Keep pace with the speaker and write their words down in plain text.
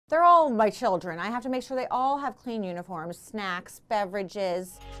They're all my children. I have to make sure they all have clean uniforms, snacks,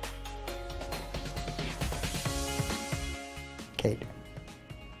 beverages. Kate.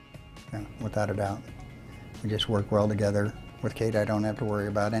 Yeah, without a doubt. We just work well together. With Kate, I don't have to worry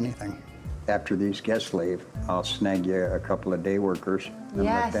about anything. After these guests leave, I'll snag you a couple of day workers and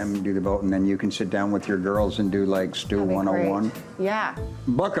let them do the boat, and then you can sit down with your girls and do like Stew 101. Great. Yeah.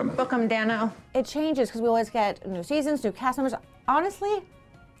 Book them. Book them, Dano. It changes because we always get new seasons, new cast members. Honestly,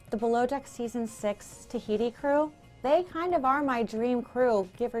 the Below Deck Season 6 Tahiti crew, they kind of are my dream crew,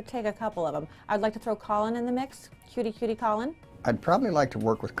 give or take a couple of them. I'd like to throw Colin in the mix, cutie Colin. I'd probably like to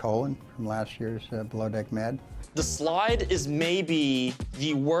work with Colin from last year's Below Deck Med. The slide is maybe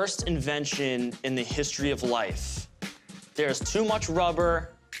the worst invention in the history of life. There's too much rubber,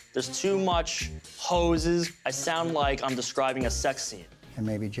 there's too much hoses. I sound like I'm describing a sex scene. And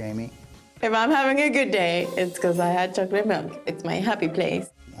maybe Jamie. If I'm having a good day, it's because I had chocolate milk. It's my happy place.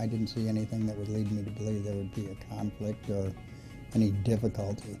 I didn't see anything that would lead me to believe there would be a conflict or any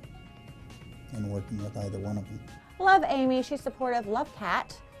difficulty in working with either one of them. Love Amy, she's supportive. Love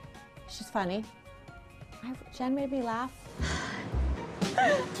Kat, she's funny. Jen made me laugh.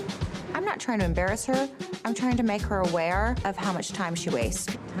 I'm not trying to embarrass her. I'm trying to make her aware of how much time she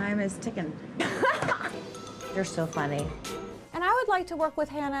wastes. Time is ticking. You're so funny. And I would like to work with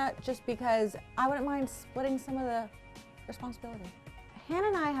Hannah just because I wouldn't mind splitting some of the responsibility. Hannah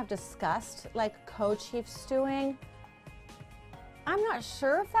and I have discussed like co-chief stewing. I'm not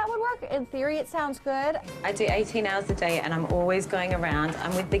sure if that would work. In theory, it sounds good. I do 18 hours a day and I'm always going around.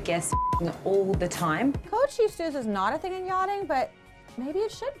 I'm with the guests all the time. Co-chief stews is not a thing in yachting, but maybe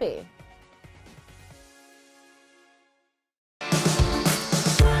it should be.